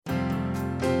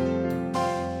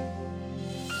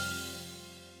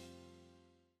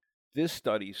this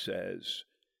study says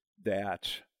that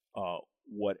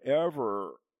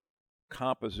whatever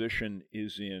composition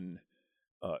is in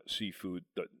seafood,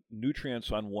 the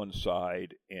nutrients on one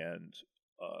side and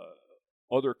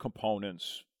other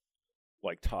components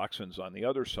like toxins on the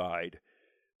other side,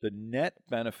 the net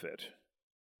benefit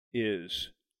is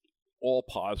all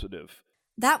positive.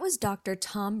 That was Dr.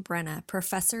 Tom Brenna,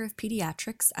 professor of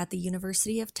pediatrics at the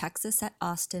University of Texas at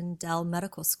Austin Dell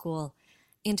Medical School,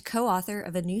 and co-author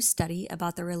of a new study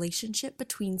about the relationship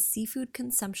between seafood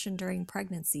consumption during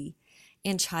pregnancy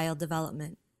and child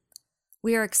development.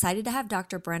 We are excited to have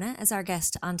Dr. Brenna as our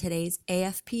guest on today's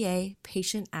AFPA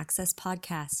Patient Access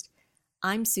Podcast.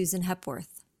 I'm Susan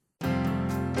Hepworth.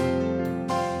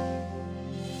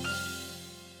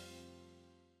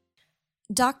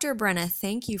 Dr. Brenna,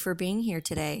 thank you for being here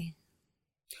today.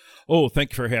 Oh,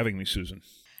 thank you for having me, Susan.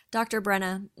 Dr.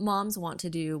 Brenna, moms want to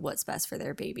do what's best for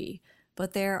their baby,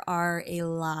 but there are a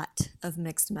lot of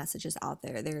mixed messages out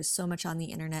there. There's so much on the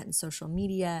internet and social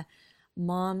media.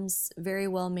 Moms very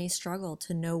well may struggle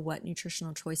to know what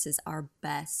nutritional choices are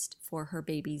best for her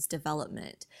baby's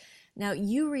development. Now,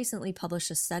 you recently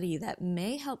published a study that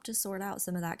may help to sort out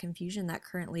some of that confusion that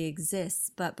currently exists.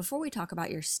 But before we talk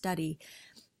about your study,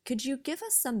 could you give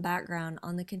us some background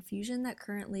on the confusion that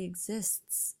currently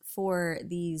exists for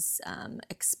these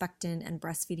expectant and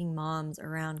breastfeeding moms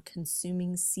around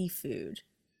consuming seafood?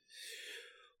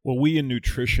 Well, we in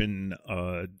nutrition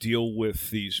deal with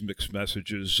these mixed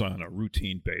messages on a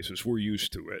routine basis. We're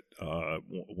used to it.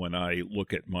 When I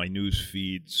look at my news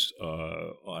feeds,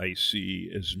 I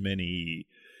see as many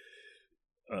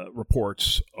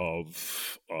reports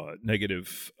of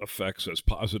negative effects as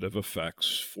positive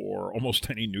effects for almost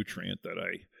any nutrient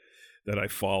that I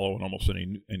follow and almost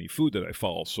any food that I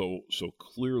follow. So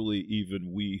clearly,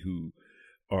 even we who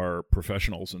are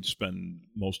professionals and spend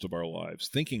most of our lives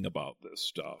thinking about this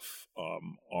stuff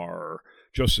are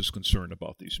just as concerned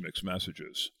about these mixed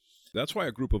messages. That's why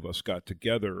a group of us got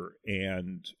together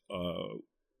and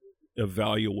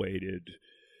evaluated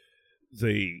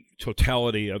the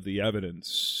totality of the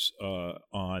evidence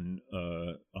on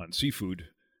seafood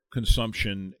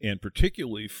consumption, and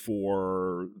particularly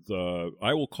for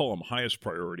I will call them highest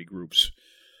priority groups,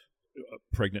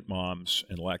 pregnant moms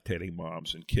and lactating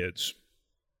moms and kids.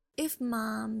 If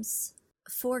moms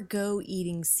forego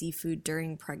eating seafood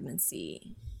during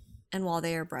pregnancy and while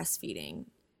they are breastfeeding,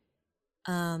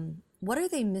 what are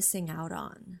they missing out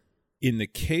on? In the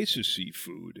case of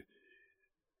seafood,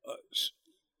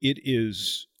 it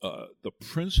is the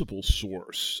principal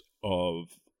source of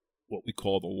what we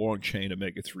call the long chain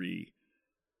omega-3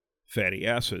 fatty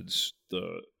acids,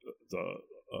 the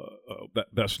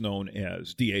best known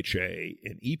as DHA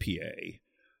and EPA,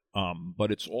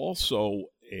 but it's also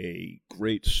a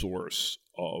great source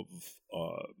of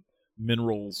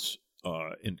minerals,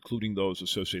 including those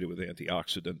associated with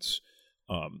antioxidants.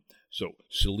 So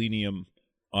selenium,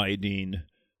 iodine,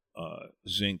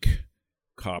 zinc,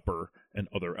 copper, and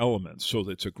other elements. So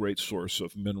it's a great source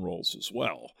of minerals as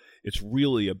well. It's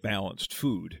really a balanced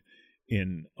food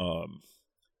in all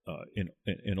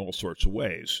sorts of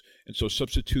ways. And so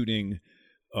substituting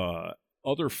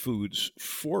other foods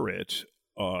for it,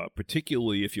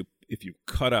 particularly if you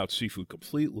cut out seafood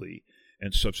completely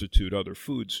and substitute other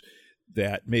foods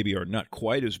that maybe are not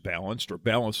quite as balanced or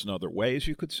balanced in other ways,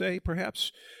 you could say,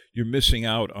 perhaps, you're missing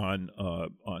out on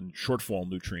shortfall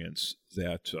nutrients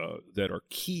that are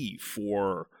key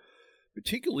for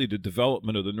particularly the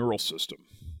development of the neural system.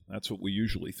 That's what we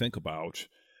usually think about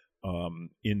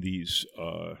in these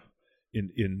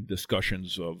in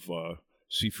discussions of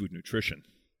seafood nutrition.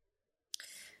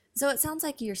 So it sounds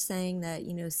like you're saying that,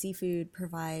 seafood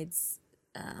provides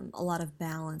a lot of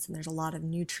balance and there's a lot of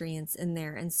nutrients in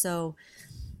there. And so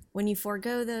when you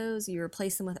forego those, you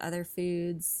replace them with other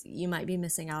foods, you might be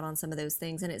missing out on some of those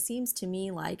things. And it seems to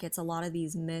me like it's a lot of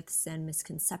these myths and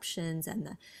misconceptions and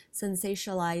the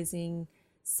sensationalizing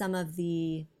some of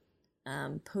the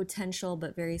potential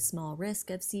but very small risk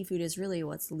of seafood is really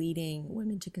what's leading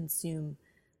women to consume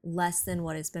less than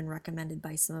what has been recommended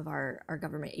by some of our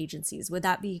government agencies. Would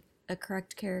that be a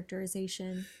correct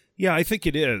characterization? Yeah, I think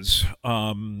it is.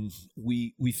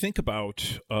 We think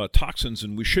about toxins,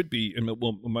 and we should be, and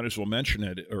we might as well mention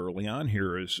it early on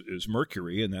here, is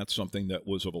mercury, and that's something that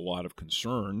was of a lot of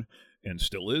concern and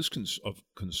still is of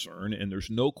concern, and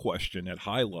there's no question at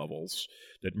high levels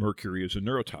that mercury is a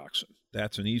neurotoxin.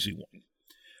 That's an easy one.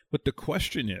 But the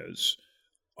question is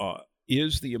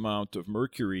the amount of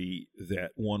mercury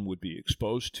that one would be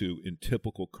exposed to in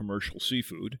typical commercial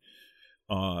seafood,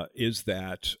 does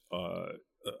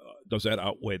that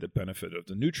outweigh the benefit of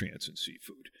the nutrients in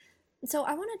seafood? So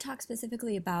I want to talk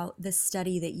specifically about the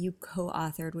study that you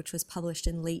co-authored, which was published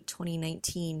in late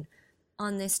 2019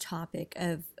 on this topic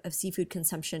of seafood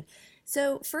consumption.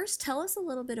 So first, tell us a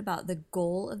little bit about the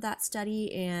goal of that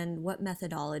study and what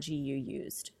methodology you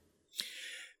used.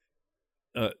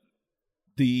 Uh,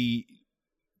 the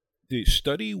the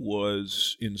study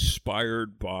was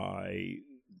inspired by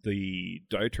the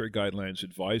Dietary Guidelines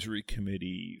Advisory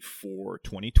Committee for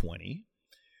 2020,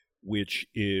 which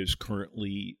is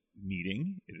currently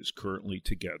meeting. It is currently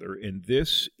together. And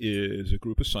this is a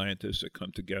group of scientists that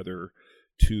come together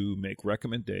to make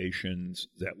recommendations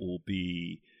that will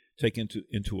be taken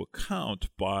into account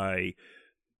by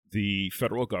the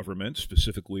federal government,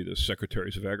 specifically the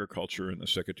Secretaries of Agriculture and the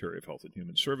Secretary of Health and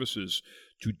Human Services,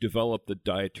 to develop the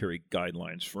dietary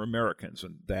guidelines for Americans.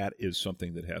 And that is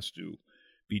something that has to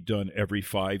be done every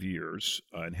 5 years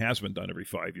and has been done every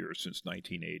 5 years since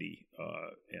 1980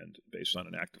 and based on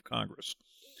an act of Congress.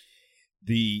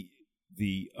 The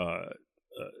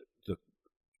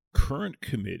current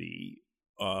committee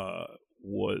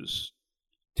was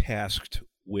tasked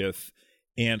with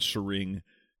answering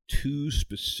two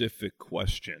specific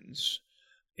questions,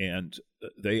 and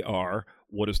they are: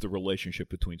 what is the relationship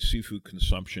between seafood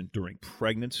consumption during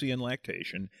pregnancy and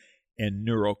lactation and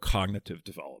neurocognitive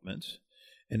development?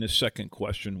 And the second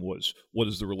question was: what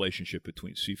is the relationship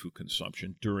between seafood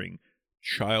consumption during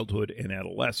childhood and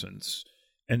adolescence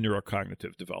and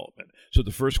neurocognitive development? So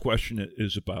the first question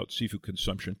is about seafood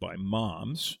consumption by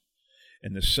moms,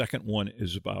 and the second one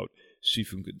is about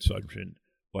seafood consumption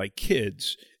by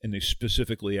kids, and they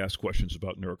specifically ask questions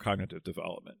about neurocognitive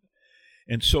development.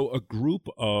 And so a group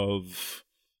of,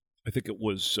 I think it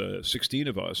was 16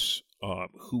 of us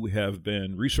who have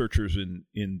been researchers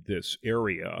in this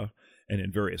area and in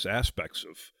various aspects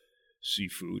of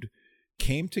seafood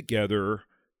came together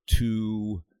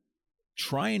to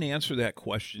try and answer that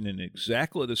question in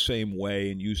exactly the same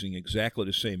way and using exactly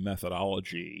the same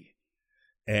methodology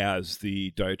as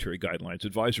the Dietary Guidelines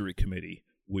Advisory Committee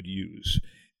would use.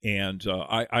 And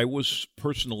I was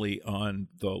personally on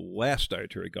the last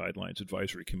Dietary Guidelines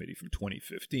Advisory Committee from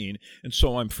 2015, and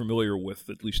so I'm familiar with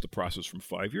at least the process from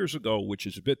 5 years ago, which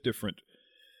is a bit different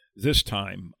this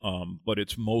time, but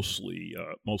it's mostly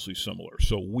similar.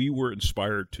 So we were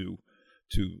inspired to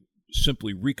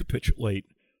simply recapitulate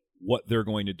what they're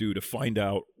going to do to find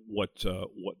out what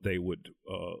they would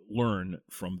learn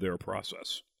from their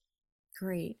process.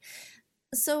 Great.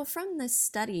 So, from this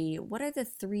study, what are the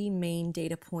three main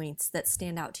data points that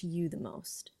stand out to you the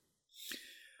most?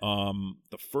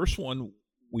 The first one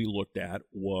we looked at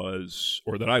was,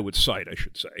 or that I would cite, I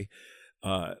should say,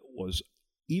 was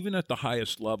even at the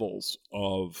highest levels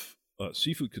of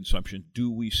seafood consumption, do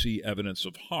we see evidence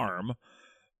of harm?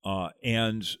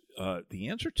 And the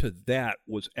answer to that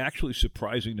was actually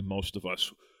surprising to most of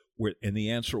us, and the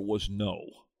answer was no.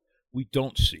 We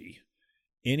don't see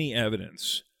any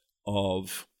evidence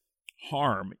of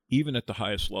harm, even at the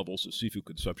highest levels of seafood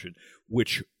consumption,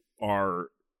 which are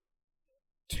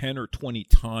 10 or 20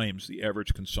 times the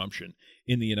average consumption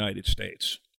in the United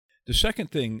States. The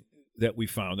second thing that we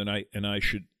found, and I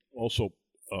should also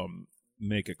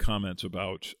make a comment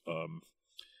about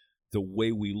the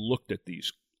way we looked at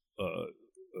these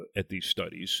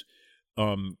studies.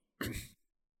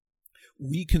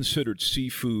 We considered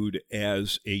seafood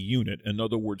as a unit. In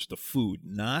other words, the food,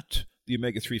 not the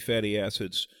omega-3 fatty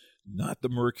acids, not the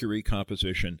mercury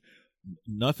composition,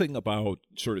 nothing about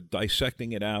sort of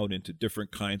dissecting it out into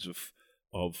different kinds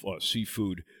of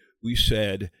seafood. We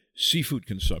said seafood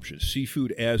consumption,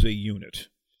 seafood as a unit.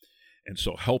 And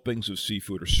so helpings of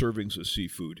seafood or servings of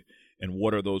seafood, and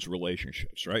what are those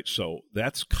relationships, right? So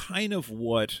that's kind of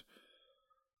what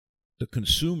the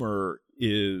consumer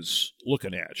is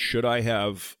looking at. Should I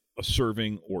have a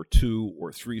serving or 2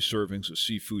 or 3 servings of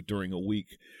seafood during a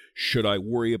week? Should I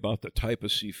worry about the type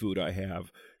of seafood I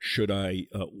have? Should I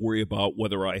worry about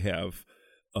whether I have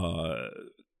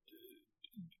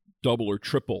double or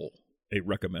triple a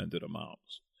recommended amount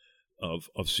of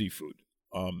seafood?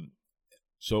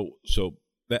 So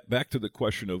back to the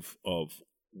question of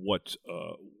what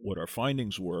our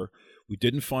findings were. We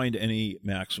didn't find any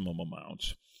maximum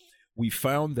amounts. We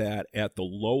found that at the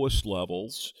lowest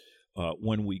levels,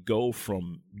 when we go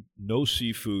from no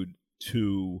seafood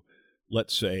to,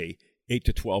 let's say, 8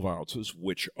 to 12 ounces,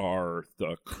 which are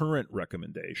the current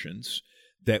recommendations,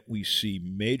 that we see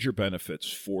major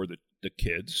benefits for the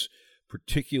kids,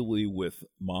 particularly with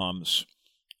moms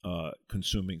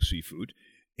consuming seafood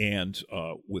and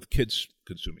with kids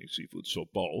consuming seafood, so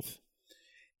both.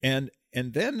 And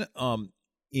then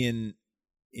in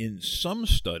some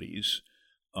studies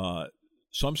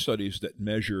that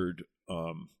measured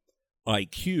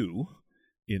IQ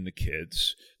in the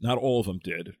kids. Not all of them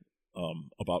did.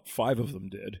 About 5 of them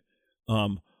did.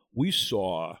 We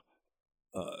saw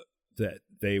that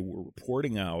they were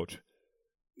reporting out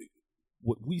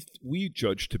what we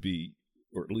judged to be,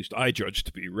 or at least I judged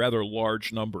to be, rather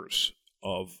large numbers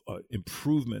of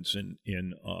improvements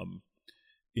in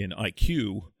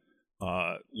IQ.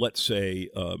 Let's say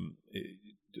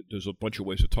there's a bunch of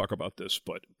ways to talk about this,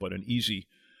 but an easy,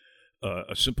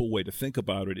 a simple way to think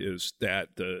about it is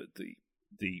that the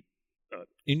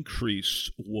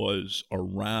increase was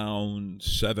around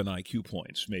 7 IQ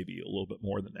points, maybe a little bit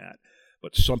more than that,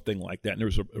 but something like that. And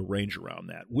there's a range around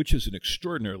that, which is an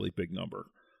extraordinarily big number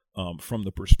from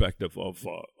the perspective of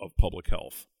public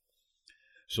health.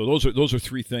 So those are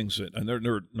 3 things, and there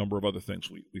are a number of other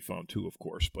things we found too, of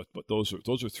course, but those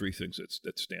are 3 things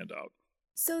that stand out.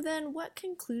 So then, what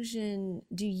conclusion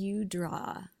do you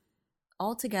draw?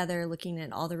 Altogether, looking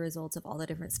at all the results of all the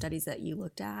different studies that you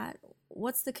looked at,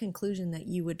 what's the conclusion that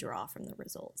you would draw from the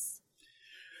results?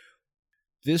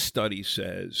 This study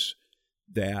says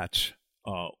that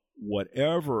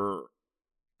whatever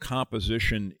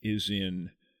composition is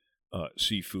in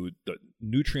seafood, the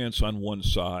nutrients on one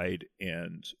side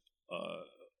and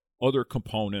other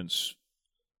components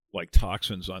like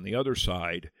toxins on the other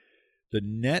side, the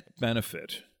net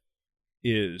benefit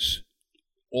is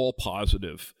all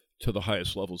positive to the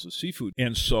highest levels of seafood.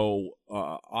 And so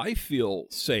I feel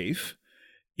safe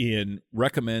in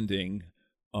recommending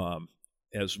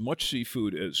as much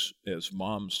seafood as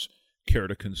moms care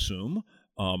to consume.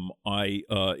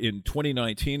 In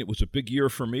 2019, it was a big year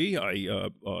for me.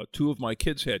 2 of my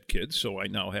kids had kids, so I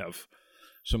now have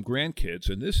some grandkids.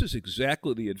 And this is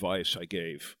exactly the advice I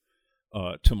gave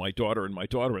to my daughter and my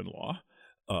daughter-in-law,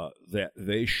 that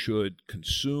they should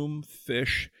consume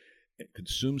fish,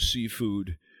 consume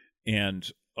seafood,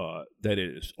 and that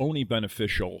it is only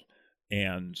beneficial,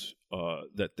 and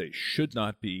that they should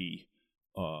not be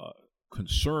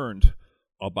concerned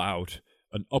about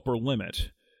an upper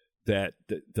limit, that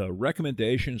the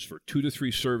recommendations for 2 to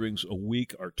 3 servings a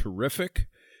week are terrific.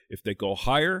 If they go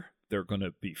higher, they're going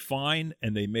to be fine,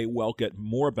 and they may well get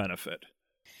more benefit.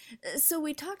 So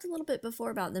we talked a little bit before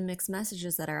about the mixed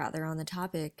messages that are out there on the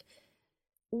topic.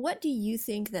 What do you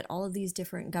think that all of these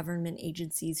different government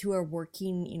agencies who are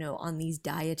working, on these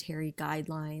dietary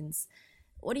guidelines,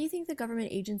 what do you think the government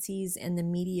agencies and the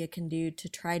media can do to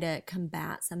try to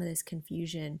combat some of this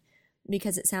confusion?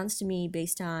 Because it sounds to me,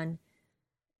 based on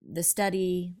the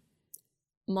study,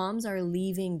 moms are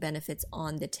leaving benefits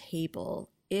on the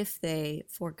table if they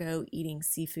forego eating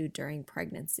seafood during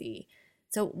pregnancy.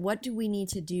 So what do we need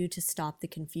to do to stop the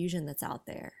confusion that's out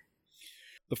there?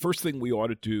 The first thing we ought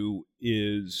to do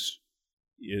is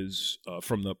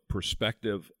from the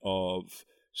perspective of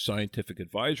scientific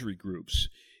advisory groups,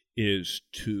 is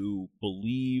to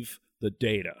believe the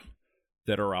data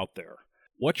that are out there.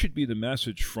 What should be the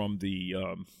message from the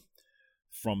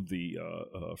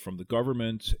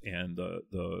government and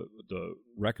the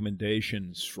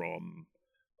recommendations from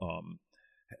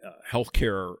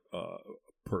healthcare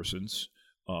persons,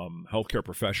 healthcare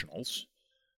professionals?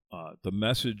 The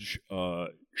message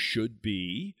should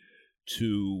be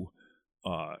to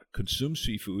consume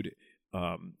seafood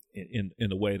in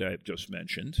the way that I've just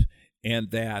mentioned,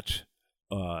 and that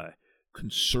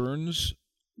concerns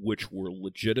which were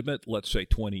legitimate, let's say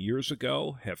 20 years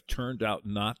ago, have turned out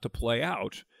not to play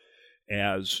out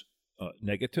as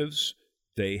negatives.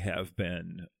 They have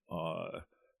been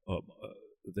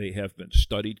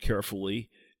studied carefully,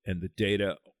 and the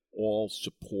data all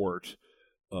support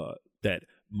that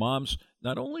moms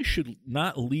not only should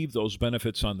not leave those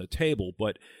benefits on the table,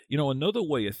 but another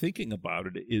way of thinking about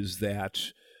it is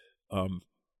that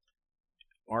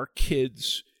our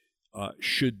kids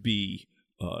should be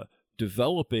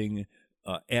developing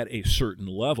at a certain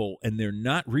level, and they're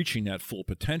not reaching that full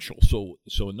potential. So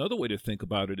another way to think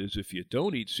about it is, if you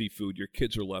don't eat seafood, your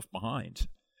kids are left behind.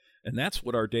 And that's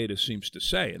what our data seems to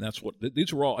say. And that's what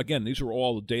these are all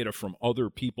the data from other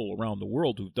people around the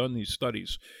world who've done these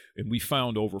studies. And we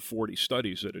found over 40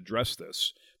 studies that address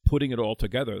this. Putting it all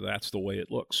together, that's the way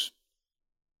it looks.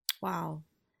 Wow.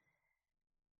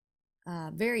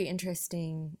 Very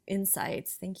interesting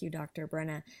insights. Thank you, Dr.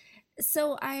 Brenna.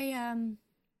 So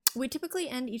we typically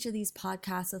end each of these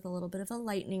podcasts with a little bit of a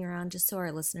lightning round, just so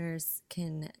our listeners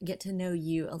can get to know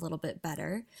you a little bit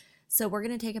better. So we're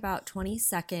going to take about 20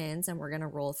 seconds and we're going to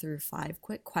roll through 5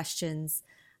 quick questions.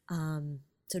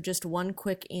 So just one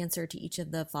quick answer to each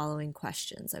of the following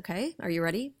questions. Okay. Are you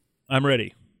ready? I'm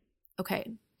ready.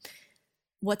 Okay.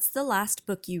 What's the last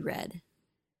book you read?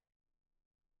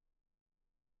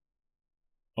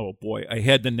 Oh boy, I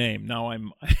had the name. Now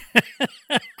I'm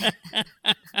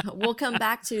We'll come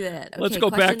back to that. Okay, Let's go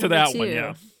back to question that number one, 2.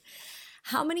 yeah.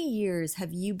 How many years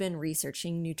have you been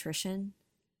researching nutrition?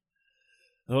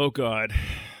 Oh, God.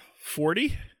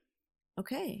 40?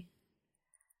 Okay.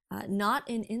 Not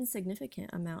an insignificant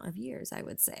amount of years, I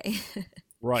would say.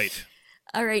 Right.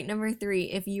 All right, number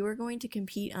 3. If you were going to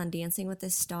compete on Dancing with the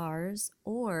Stars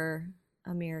or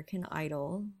American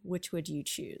Idol, which would you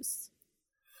choose?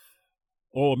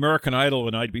 Oh, American Idol,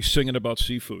 and I'd be singing about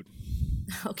seafood.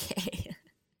 Okay.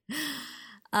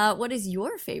 What is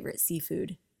your favorite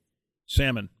seafood?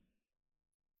 Salmon.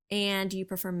 And do you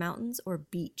prefer mountains or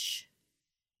beach?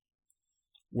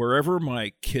 Wherever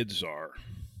my kids are.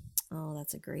 Oh,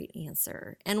 that's a great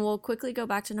answer. And we'll quickly go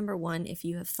back to number 1 if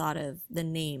you have thought of the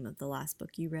name of the last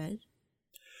book you read.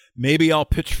 Maybe I'll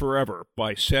Pitch Forever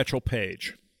by Satchel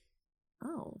Paige.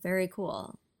 Oh, very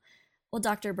cool. Well,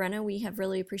 Dr. Brenna, we have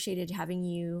really appreciated having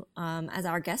you as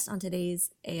our guest on today's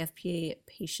AFPA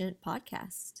Patient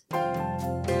Podcast.